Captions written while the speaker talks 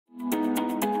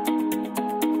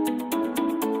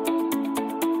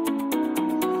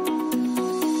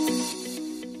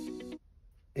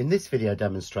this video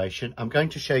demonstration, I'm going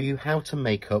to show you how to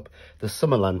make up the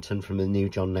summer lantern from the new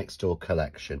John Next Door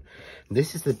collection.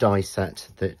 This is the die set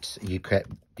that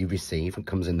you receive. It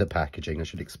comes in the packaging, I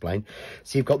should explain.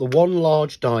 So you've got the one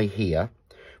large die here,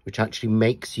 which actually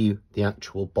makes you the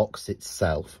actual box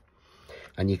itself.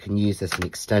 And you can use this and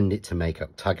extend it to make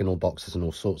octagonal boxes and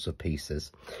all sorts of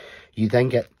pieces. You then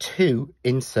get two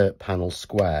insert panel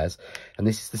squares, and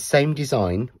this is the same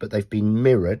design, but they've been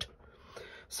mirrored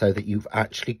so that you've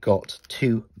actually got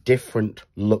two different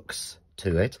looks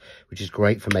to it, which is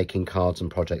great for making cards and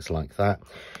projects like that.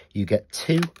 You get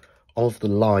two of the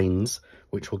lines,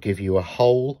 which will give you a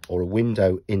hole or a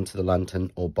window into the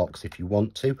lantern or box if you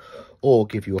want to, or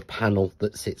give you a panel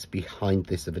that sits behind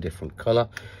this of a different colour.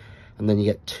 And then you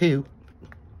get two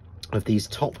of these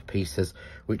top pieces,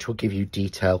 which will give you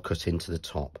detail cut into the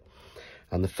top.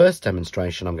 And the first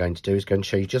demonstration I'm going to do is going to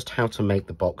show you just how to make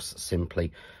the box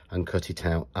simply and cut it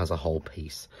out as a whole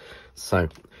piece. So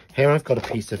here I've got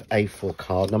a piece of A4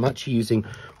 card, and I'm actually using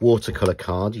watercolour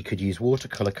card. You could use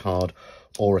watercolour card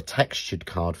or a textured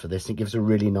card for this. It gives a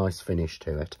really nice finish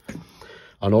to it.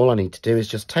 And all I need to do is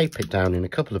just tape it down in a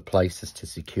couple of places to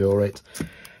secure it.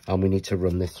 And we need to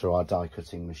run this through our die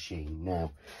cutting machine.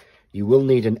 Now, you will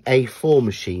need an A4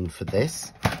 machine for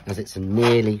this, as it's a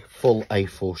nearly full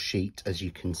A4 sheet, as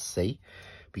you can see.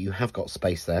 But you have got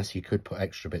space there, so you could put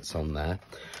extra bits on there.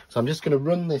 So I'm just going to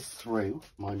run this through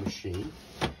my machine.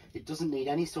 It doesn't need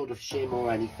any sort of shim or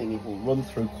anything. It will run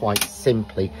through quite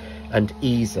simply and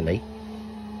easily.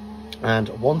 And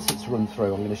once it's run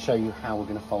through, I'm going to show you how we're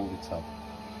going to fold it up.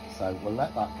 So we'll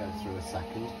let that go through a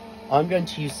second. I'm going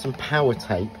to use some power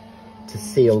tape to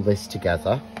seal this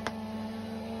together.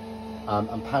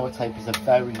 And power tape is a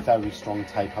very, very strong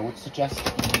tape. I would suggest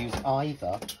that you use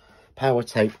either power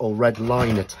tape or red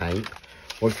liner tape,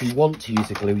 or if you want to use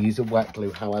a glue, use a wet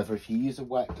glue. However, if you use a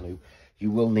wet glue,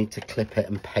 you will need to clip it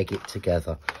and peg it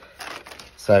together.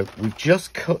 So we've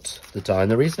just cut the die, and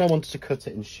the reason I wanted to cut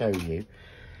it and show you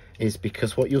is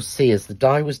because what you'll see is the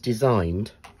die was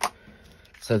designed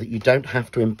so that you don't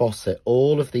have to emboss it.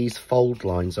 All of these fold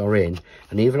lines are in,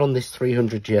 and even on this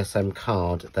 300 GSM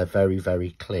card, they're very,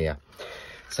 very clear.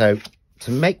 So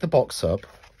to make the box up,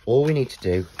 all we need to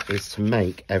do is to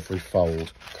make every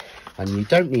fold. And you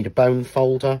don't need a bone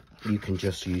folder, you can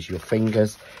just use your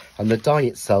fingers. And the die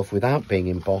itself, without being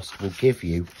embossed, will give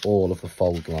you all of the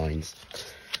fold lines.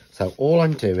 So all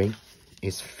I'm doing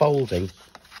is folding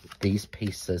these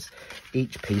pieces,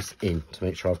 each piece in, to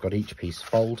make sure I've got each piece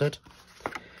folded.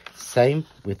 Same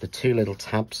with the two little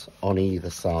tabs on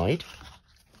either side.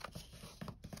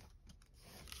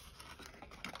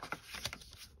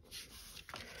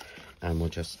 And we'll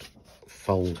just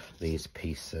fold these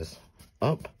pieces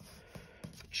up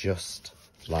just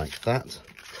like that.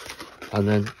 And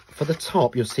then for the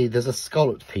top, you'll see there's a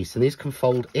scalloped piece, and these can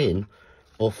fold in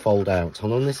or fold out.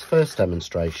 And on this first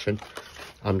demonstration,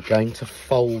 I'm going to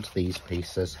fold these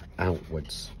pieces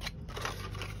outwards.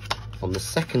 On the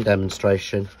second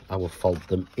demonstration, I will fold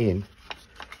them in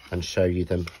and show you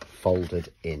them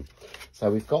folded in. So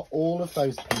we've got all of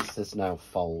those pieces now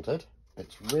folded.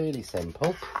 It's really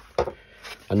simple.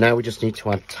 And now we just need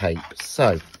to add tape.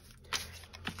 So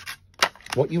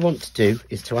what you want to do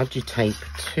is to add your tape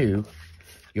to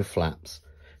your flaps.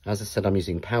 As I said, I'm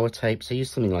using power tape, so use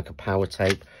something like a power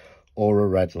tape or a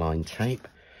red line tape.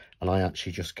 And I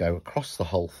actually just go across the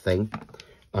whole thing,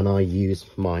 and I use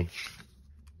my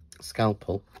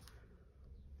scalpel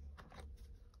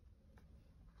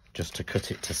just to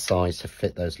cut it to size to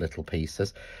fit those little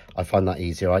pieces. I find that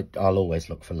easier. I'll always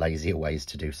look for lazier ways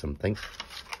to do something.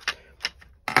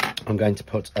 I'm going to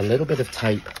put a little bit of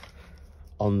tape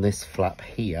on this flap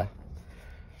here,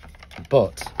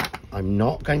 but I'm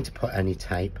not going to put any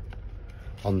tape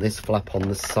on this flap on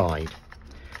the side,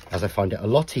 as I find it a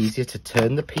lot easier to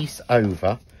turn the piece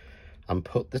over and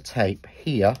put the tape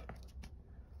here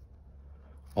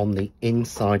on the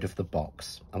inside of the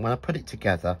box. And when I put it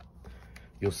together,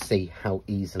 you'll see how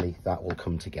easily that will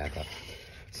come together.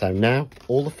 So now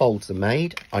all the folds are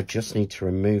made. I just need to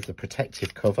remove the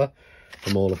protective cover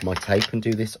from all of my tape and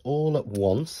do this all at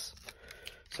once.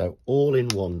 So all in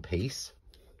one piece,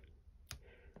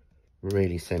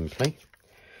 really simply.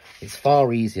 It's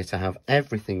far easier to have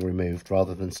everything removed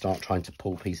rather than start trying to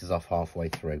pull pieces off halfway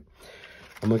through.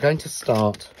 And we're going to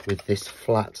start with this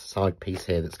flat side piece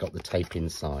here that's got the tape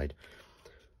inside.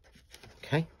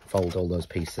 Okay, fold all those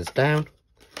pieces down,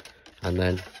 and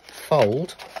then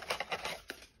fold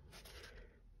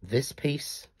this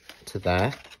piece to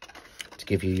there to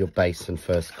give you your base and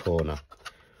first corner.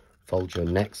 Fold your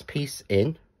next piece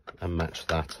in and match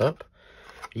that up.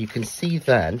 You can see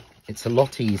then it's a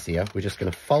lot easier. We're just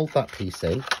going to fold that piece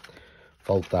in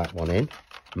fold that one in,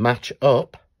 match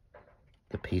up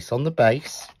the piece on the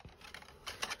base,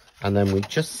 and then we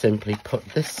just simply put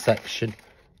this section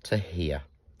to here.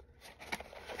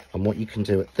 And what you can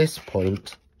do at this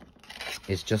point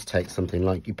is just take something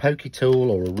like your pokey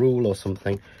tool or a rule or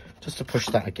something just to push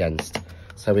that against.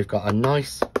 So we've got a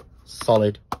nice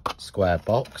solid square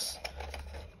box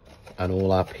and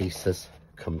all our pieces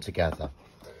come together.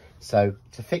 So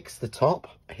to fix the top,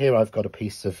 here I've got a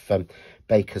piece of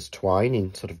baker's twine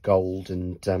in sort of gold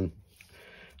and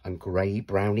grey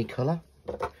browny colour.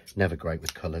 Never great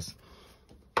with colours.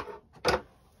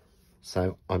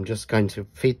 So I'm just going to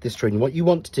feed this through. And what you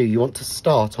want to do, you want to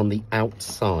start on the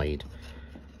outside.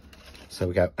 So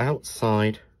we go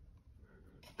outside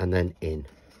and then in.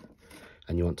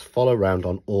 And you want to follow around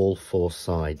on all four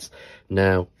sides.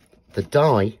 Now, the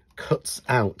die cuts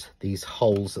out these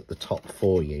holes at the top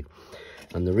for you.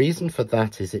 And the reason for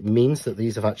that is it means that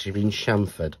these have actually been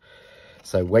chamfered.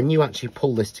 So when you actually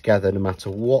pull this together, no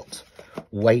matter what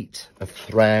weight of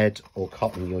thread or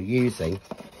cotton you're using,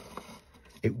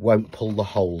 it won't pull the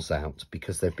holes out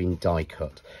because they've been die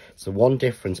cut. So one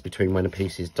difference between when a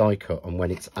piece is die cut and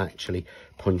when it's actually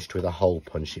punched with a hole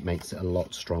punch, it makes it a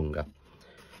lot stronger.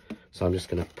 So I'm just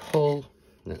going to pull,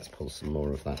 let's pull some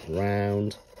more of that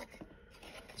round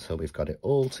so we've got it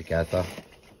all together.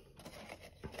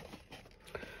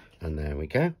 And there we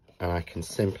go. And I can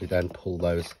simply then pull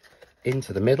those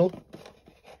into the middle,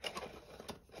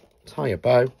 tie a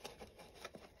bow,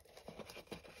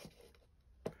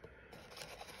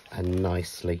 and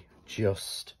nicely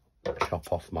just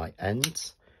chop off my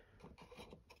ends.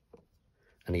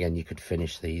 And again, you could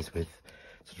finish these with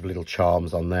sort of little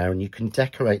charms on there, and you can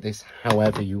decorate this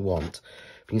however you want.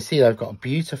 You can see I've got a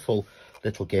beautiful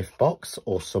little gift box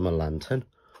or summer lantern,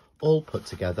 all put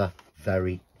together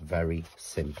very, very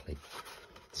simply.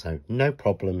 So no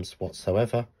problems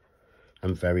whatsoever,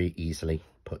 and very easily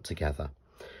put together.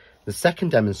 The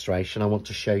second demonstration, I want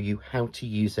to show you how to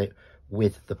use it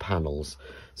with the panels.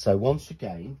 So once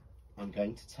again, I'm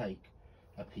going to take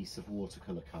a piece of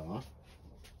watercolour card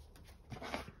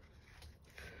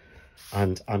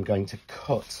and I'm going to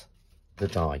cut the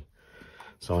die.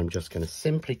 So I'm just going to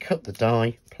simply cut the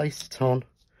die, place it on,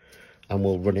 and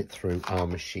we'll run it through our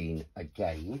machine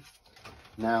again.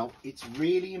 Now, it's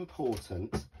really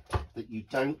important that you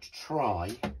don't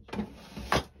try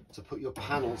to put your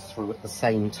panels through at the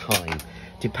same time.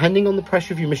 Depending on the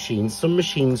pressure of your machine, some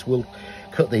machines will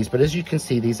cut these, but as you can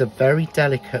see, these are very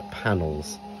delicate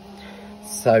panels.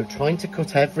 So trying to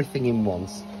cut everything in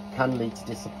once can lead to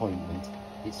disappointment.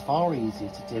 It's far easier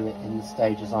to do it in the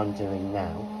stages I'm doing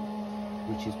now,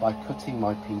 which is by cutting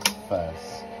my piece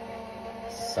first.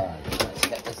 So let's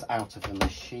get this out of the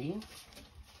machine.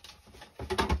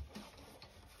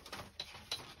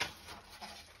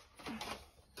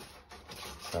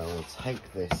 So we'll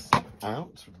take this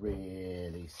out,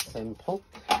 really simple.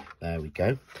 There we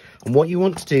go. And what you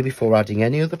want to do before adding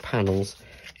any other panels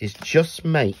is just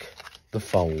make the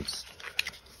folds.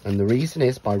 And the reason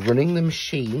is by running the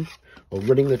machine or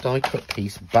running the die cut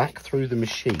piece back through the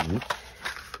machine,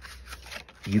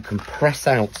 you can press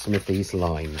out some of these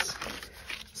lines.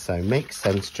 So it makes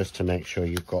sense just to make sure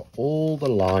you've got all the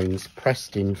lines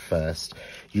pressed in first.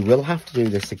 You will have to do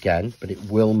this again, but it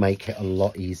will make it a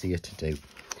lot easier to do.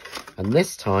 And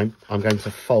this time I'm going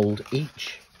to fold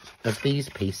each of these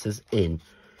pieces in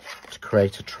to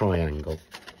create a triangle.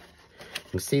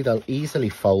 You can see they'll easily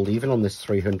fold even on this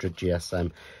 300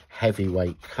 GSM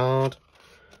heavyweight card.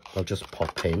 They'll just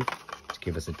pop in to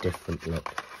give us a different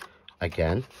look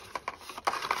again.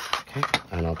 Okay,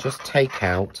 and I'll just take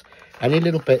out any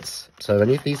little bits, so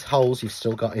any of these holes you've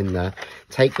still got in there,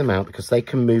 take them out because they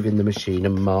can move in the machine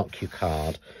and mark your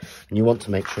card. And you want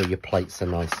to make sure your plates are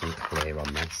nice and clear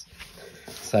on this.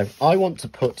 So I want to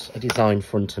put a design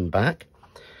front and back.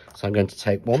 So I'm going to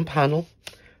take one panel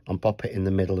and pop it in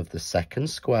the middle of the second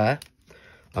square.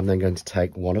 I'm then going to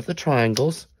take one of the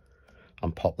triangles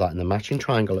and pop that in the matching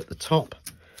triangle at the top.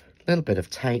 A little bit of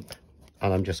tape,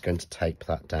 and I'm just going to tape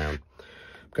that down.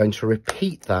 I'm going to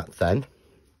repeat that then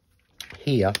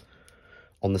here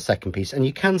on the second piece, and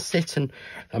you can sit and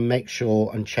make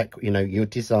sure and check, you know, your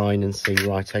design and see,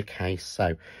 right, okay,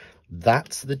 so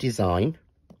that's the design,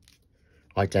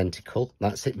 identical,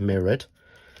 that's it mirrored.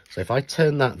 So if I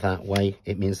turn that way,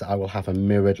 it means that I will have a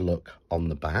mirrored look on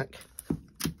the back.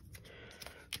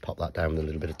 Pop that down with a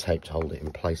little bit of tape to hold it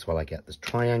in place while I get this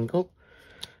triangle.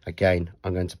 Again,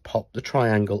 I'm going to pop the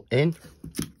triangle in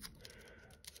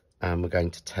and we're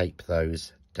going to tape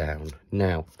those down.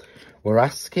 Now, we're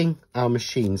asking our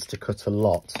machines to cut a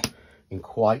lot in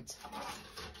quite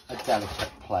a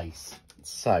delicate place.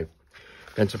 So I'm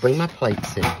going to bring my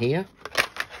plates in here.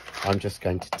 I'm just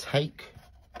going to take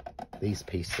these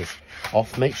pieces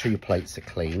off. Make sure your plates are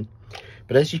clean.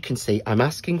 But as you can see, I'm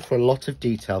asking for a lot of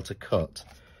detail to cut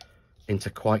into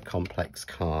quite complex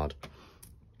card.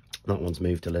 That one's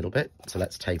moved a little bit, so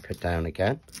let's tape it down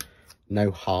again.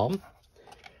 No harm.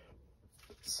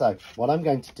 So what I'm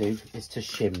going to do is to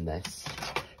shim this.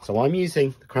 So I'm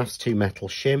using the Crafts 2 metal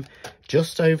shim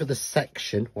just over the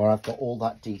section where I've got all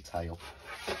that detail.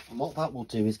 And what that will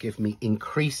do is give me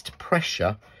increased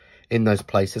pressure in those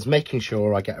places, making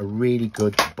sure I get a really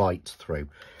good bite through.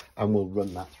 And we'll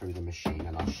run that through the machine,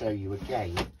 and I'll show you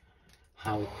again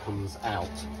how it comes out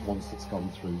once it's gone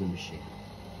through the machine.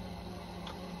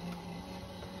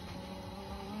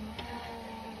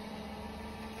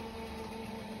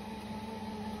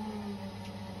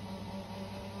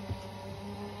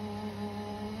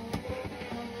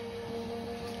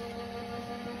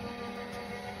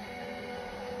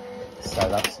 So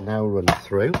that's now run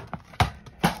through.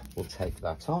 We'll take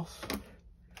that off.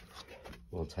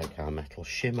 We'll take our metal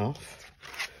shim off.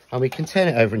 And we can turn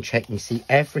it over and check, and you see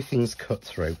everything's cut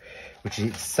through, which is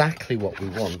exactly what we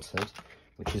wanted,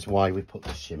 which is why we put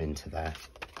the shim into there.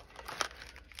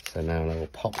 So now I will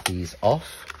pop these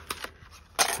off.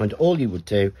 And all you would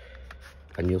do,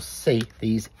 and you'll see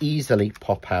these easily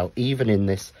pop out, even in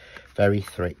this very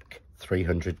thick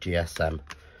 300 GSM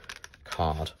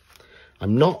card.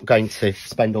 I'm not going to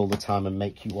spend all the time and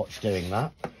make you watch doing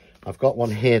that. I've got one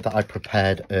here that I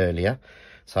prepared earlier.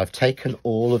 So I've taken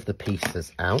all of the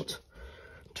pieces out.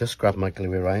 Just grab my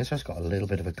glue eraser. It's got a little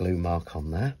bit of a glue mark on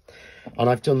there. And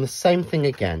I've done the same thing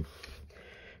again.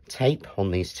 Tape on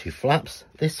these two flaps,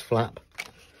 this flap,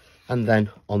 and then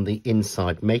on the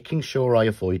inside, making sure I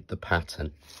avoid the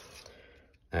pattern.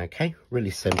 Okay,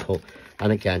 really simple.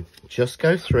 And again, just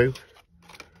go through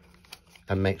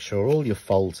and make sure all your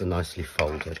folds are nicely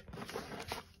folded.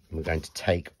 And we're going to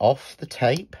take off the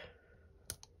tape.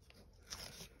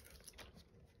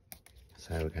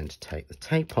 So we're going to take the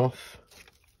tape off,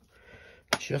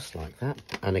 just like that.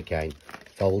 And again,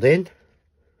 fold in,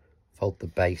 fold the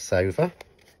base over,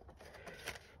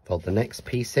 fold the next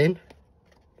piece in,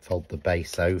 fold the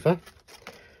base over,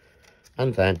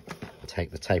 and then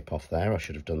take the tape off there. I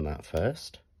should have done that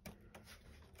first.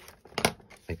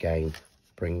 Again,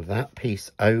 bring that piece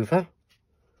over,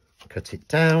 cut it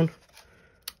down,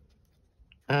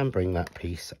 and bring that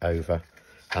piece over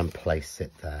and place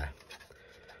it there.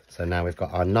 So now we've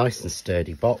got our nice and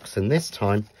sturdy box, and this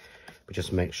time we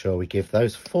just make sure we give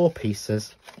those 4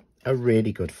 pieces a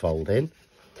really good fold in.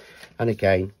 And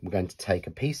again, we're going to take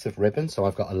a piece of ribbon. So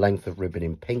I've got a length of ribbon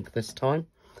in pink this time.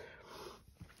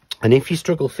 And if you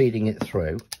struggle feeding it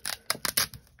through,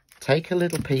 take a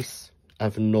little piece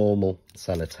of normal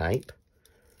sellotape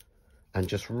and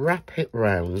just wrap it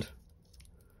round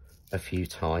a few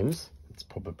times. It's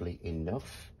probably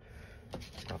enough.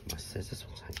 Grab my scissors,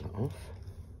 we'll take that off.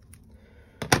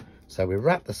 So we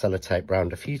wrap the sellotape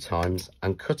round a few times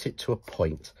and cut it to a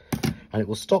point, and it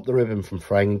will stop the ribbon from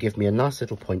fraying and give me a nice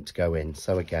little point to go in.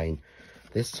 So again,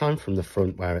 this time from the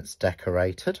front where it's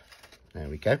decorated. There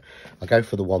we go. I'll go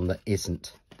for the one that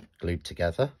isn't glued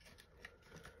together.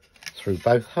 Through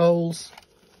both holes,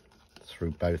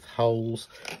 through both holes,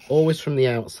 always from the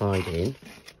outside in.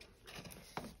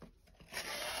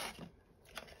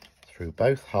 Through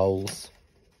both holes,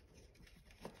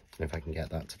 if I can get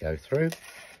that to go through,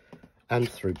 and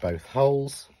through both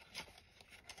holes.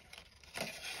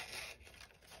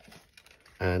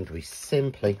 And we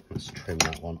simply, let's trim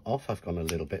that one off. I've gone a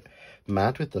little bit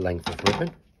mad with the length of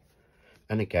ribbon.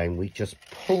 And again, we just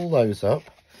pull those up,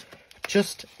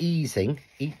 just easing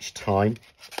each time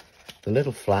the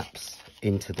little flaps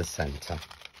into the center.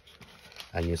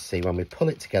 And you'll see when we pull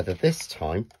it together this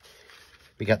time,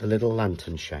 we get the little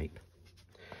lantern shape.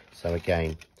 So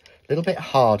again, a little bit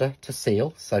harder to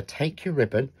seal. So take your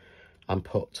ribbon and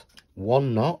put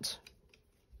 1 knot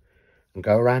and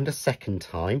go around a second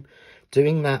time.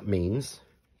 Doing that means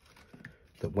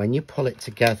that when you pull it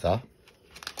together,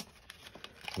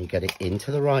 you get it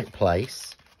into the right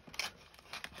place.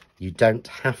 You don't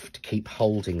have to keep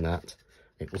holding that.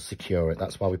 It will secure it.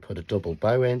 That's why we put a double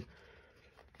bow in,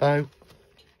 bow,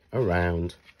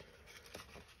 around,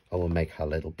 and we'll make our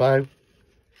little bow.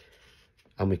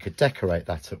 And we could decorate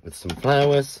that up with some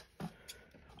flowers,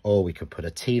 or we could put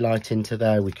a tea light into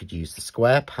there. We could use the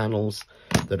square panels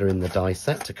that are in the die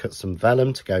set to cut some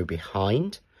vellum to go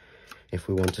behind if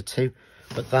we wanted to.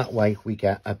 But that way we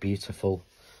get a beautiful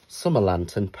summer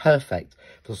lantern, perfect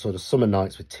for sort of summer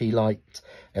nights with tea light,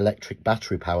 electric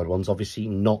battery powered ones, obviously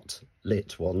not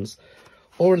lit ones,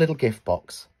 or a little gift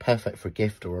box, perfect for a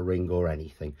gift or a ring or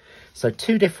anything. So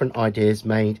 2 different ideas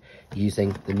made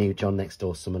using the new John Next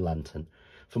Door summer lantern.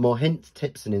 For more hints,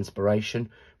 tips and inspiration,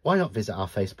 why not visit our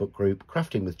Facebook group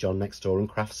Crafting with John Next Door and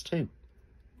Crafts Too.